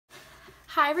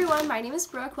Hi everyone, my name is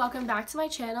Brooke. Welcome back to my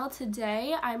channel.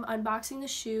 Today I'm unboxing the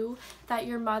shoe that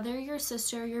your mother, your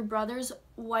sister, your brother's,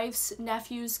 wife's,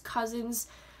 nephew's, cousin's,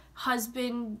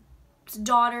 husband,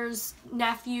 daughter's,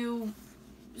 nephew,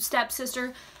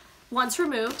 stepsister once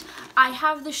removed. I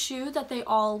have the shoe that they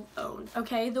all own,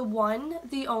 okay? The one,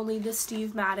 the only, the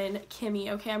Steve Madden Kimmie,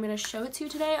 okay? I'm going to show it to you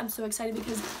today. I'm so excited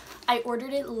because I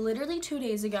ordered it literally 2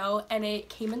 days ago and it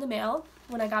came in the mail.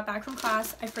 When I got back from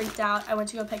class, I freaked out. I went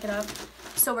to go pick it up.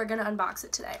 So we're gonna unbox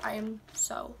it today. I am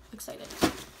so excited.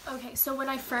 Okay, so when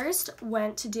I first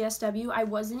went to DSW, I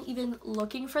wasn't even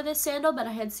looking for this sandal, but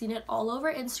I had seen it all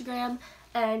over Instagram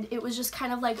and it was just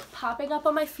kind of like popping up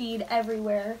on my feed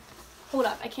everywhere. Hold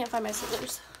up, I can't find my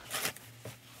scissors.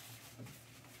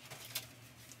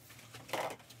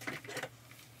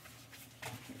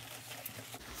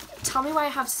 Tell me why I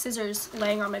have scissors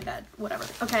laying on my bed, whatever.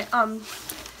 Okay,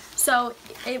 so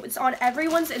it was on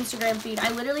everyone's Instagram feed.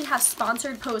 I literally have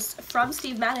sponsored posts from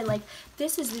Steve Madden like,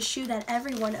 this is the shoe that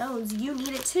everyone owns. You need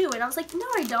it too. And I was like, no,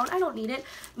 I don't. I don't need it.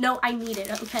 No, I need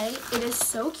it, okay? It is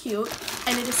so cute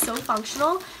and it is so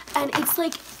functional. And it's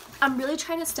like, I'm really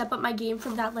trying to step up my game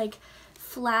from that like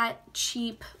flat,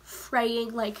 cheap,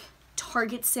 fraying like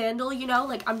Target sandal, you know?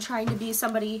 Like I'm trying to be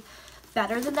somebody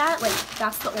better than that. Like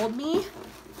that's the old me.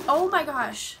 Oh my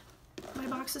gosh. My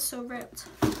box is so ripped.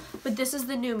 But this is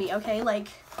the new me, okay? Like,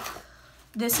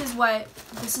 this is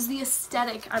the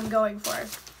aesthetic I'm going for.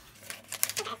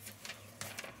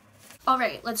 All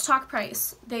right, let's talk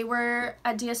price. They were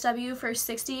at DSW for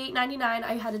 $68.99.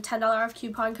 I had a $10 off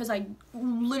coupon because I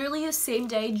literally the same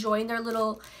day joined their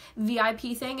little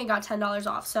VIP thing and got $10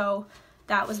 off. So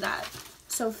that was that.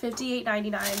 So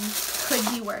 $58.99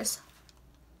 could be worse.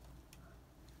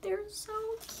 They're so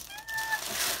cute.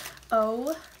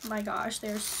 Oh my gosh,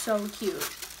 they're so cute.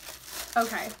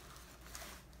 Okay,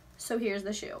 so here's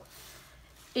the shoe.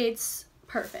 It's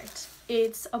perfect.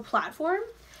 It's a platform.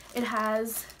 It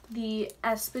has the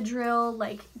espadrille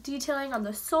like detailing on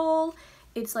the sole.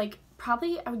 It's like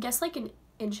probably, I would guess like 1.5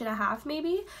 inches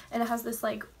maybe. And it has this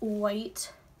like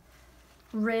white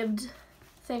ribbed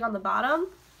thing on the bottom.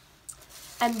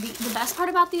 And the best part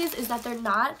about these is that they're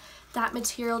not that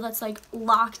material that's like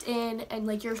locked in and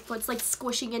like your foot's like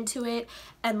squishing into it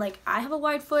and like I have a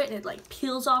wide foot and it like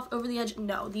peels off over the edge.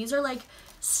 No, these are like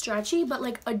stretchy but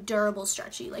like a durable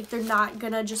stretchy. Like they're not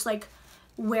gonna just like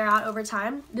wear out over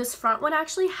time. This front one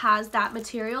actually has that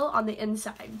material on the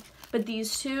inside, but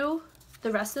these two,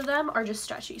 the rest of them are just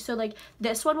stretchy. So like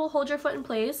this one will hold your foot in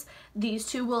place. These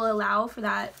two will allow for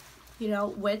that, you know,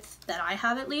 width that I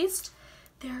have at least.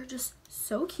 They're just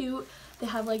so cute. They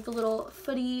have like the little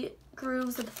footy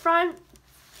grooves at the front,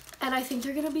 and I think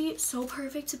they're gonna be so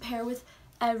perfect to pair with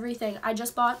everything. I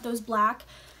just bought those black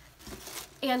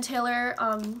Ann Taylor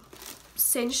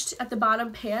cinched at the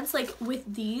bottom pants. Like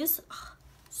with these, oh,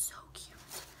 so cute.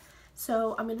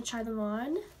 So I'm gonna try them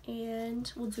on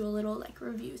and we'll do a little like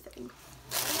review thing.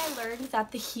 And I learned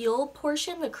that the heel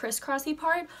portion, the crisscrossy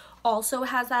part, also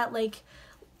has that like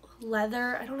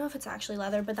leather, I don't know if it's actually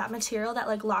leather, but that material that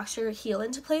like locks your heel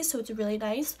into place, so it's really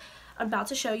nice. I'm about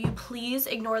to show you. Please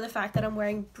ignore the fact that I'm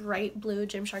wearing bright blue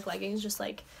Gymshark leggings. Just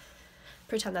like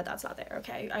pretend that that's not there,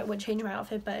 okay? I would change my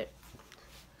outfit, but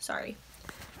sorry.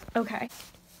 Okay,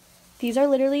 these are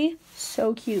literally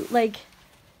so cute. Like,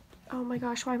 oh my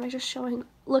gosh, why am I just showing?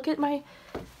 Look at my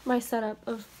setup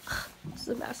of this is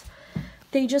a mess.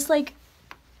 They just like,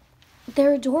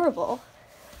 they're adorable.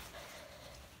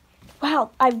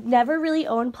 Wow, I've never really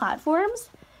owned platforms,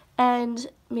 and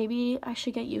maybe I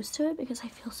should get used to it because I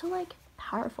feel so like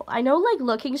powerful. I know like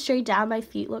looking straight down my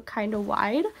feet look kind of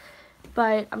wide,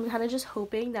 but I'm kind of just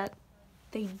hoping that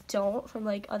they don't from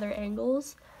like other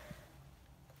angles.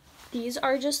 These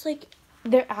are just like,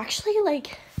 they're actually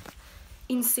like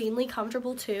insanely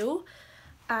comfortable too.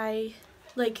 I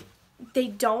like, they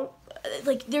don't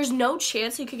like, there's no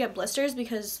chance you could get blisters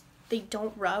because they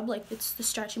don't rub. Like it's the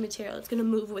stretchy material, it's gonna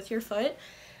move with your foot.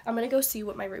 I'm gonna go see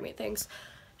what my roommate thinks.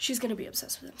 She's gonna be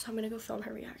obsessed with them, so I'm gonna go film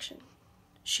her reaction.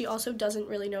 She also doesn't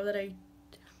really know that I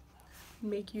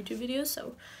make YouTube videos,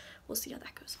 so we'll see how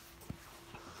that goes.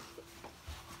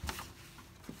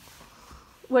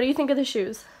 What do you think of the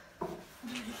shoes? Those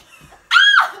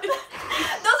are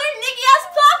Nikki-ass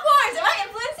platforms! Am I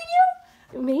influencing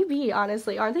you? Maybe,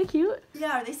 honestly. Aren't they cute?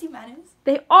 Yeah, are they Steve Madden's?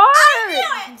 They are! The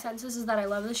consensus is that I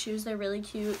love the shoes. They're really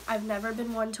cute. I've never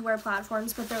been one to wear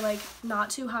platforms, but they're like not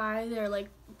too high. They're like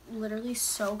literally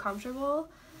so comfortable.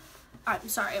 I'm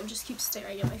sorry, I'm just keep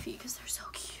staring at my feet because they're so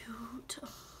cute.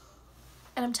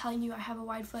 And I'm telling you, I have a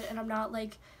wide foot and I'm not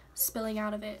like spilling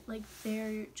out of it. Like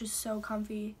they're just so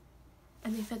comfy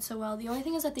and they fit so well. The only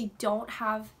thing is that they don't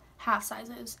have half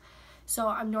sizes. So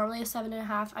I'm normally a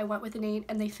 7.5. I went with an 8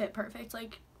 and they fit perfect.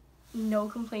 Like, no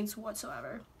complaints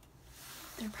whatsoever.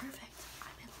 They're perfect.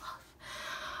 I'm in love.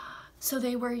 So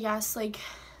they were, yes, like,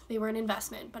 they were an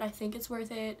investment, but I think it's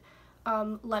worth it.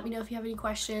 Let me know if you have any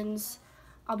questions.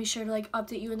 I'll be sure to, like,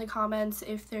 update you in the comments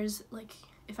if there's, like,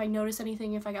 if I notice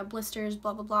anything, if I got blisters,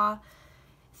 blah, blah, blah.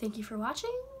 Thank you for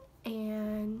watching,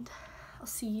 and I'll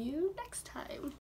see you next time.